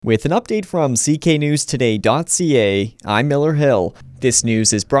With an update from cknewstoday.ca, I'm Miller Hill. This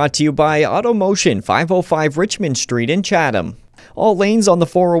news is brought to you by AutoMotion, 505 Richmond Street in Chatham. All lanes on the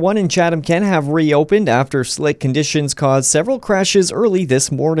 401 in Chatham-Kent have reopened after slick conditions caused several crashes early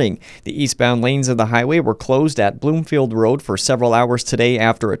this morning. The eastbound lanes of the highway were closed at Bloomfield Road for several hours today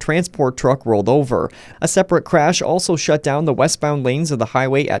after a transport truck rolled over. A separate crash also shut down the westbound lanes of the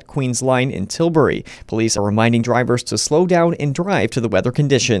highway at Queens Line in Tilbury. Police are reminding drivers to slow down and drive to the weather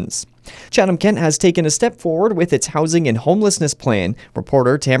conditions. Chatham-Kent has taken a step forward with its housing and homelessness plan.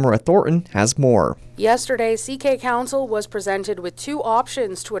 Reporter Tamara Thornton has more. Yesterday, CK Council was presented with two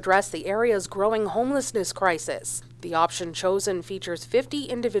options to address the area's growing homelessness crisis. The option chosen features 50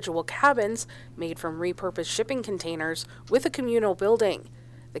 individual cabins made from repurposed shipping containers with a communal building.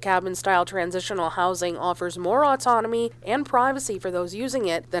 The cabin-style transitional housing offers more autonomy and privacy for those using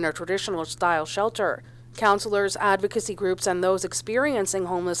it than a traditional-style shelter. Counselors, advocacy groups, and those experiencing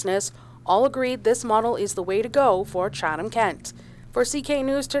homelessness all agreed this model is the way to go for Chatham-Kent. For CK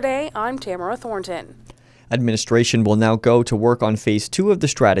News Today, I'm Tamara Thornton. Administration will now go to work on Phase 2 of the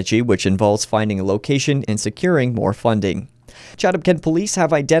strategy, which involves finding a location and securing more funding. Chatham-Kent police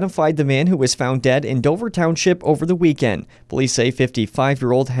have identified the man who was found dead in Dover Township over the weekend. Police say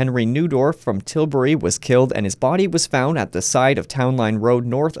 55-year-old Henry Newdorf from Tilbury was killed and his body was found at the side of Town Line Road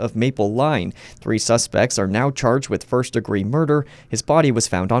north of Maple Line. 3 suspects are now charged with first-degree murder. His body was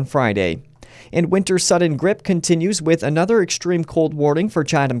found on Friday. And winter sudden grip continues with another extreme cold warning for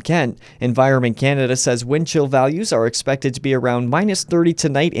Chatham-Kent. Environment Canada says wind chill values are expected to be around -30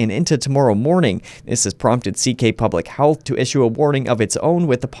 tonight and into tomorrow morning. This has prompted CK Public Health to issue a warning of its own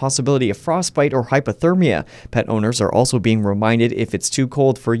with the possibility of frostbite or hypothermia. Pet owners are also being reminded if it's too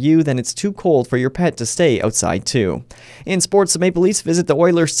cold for you, then it's too cold for your pet to stay outside too. In sports, the Maple Leafs visit the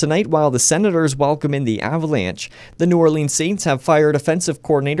Oilers tonight while the Senators welcome in the Avalanche. The New Orleans Saints have fired offensive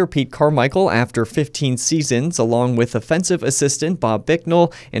coordinator Pete Carmichael after 15 seasons, along with offensive assistant Bob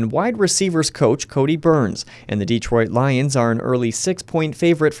Bicknell and wide receivers coach Cody Burns. And the Detroit Lions are an early 6-point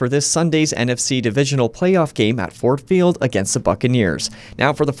favorite for this Sunday's NFC Divisional Playoff game at Ford Field against the Buccaneers.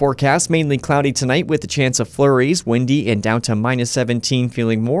 Now for the forecast, mainly cloudy tonight with a chance of flurries, windy and down to -17,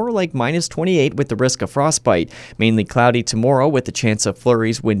 feeling more like -28 with the risk of frostbite. Mainly cloudy tomorrow with a chance of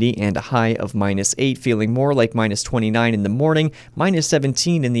flurries, windy and a high of -8, feeling more like -29 in the morning,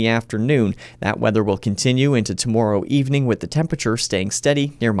 -17 in the afternoon. That weather will continue into tomorrow evening with the temperature staying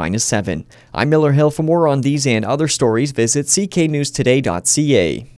steady near -7. I'm Miller Hill. For more on these and other stories, visit cknewstoday.ca.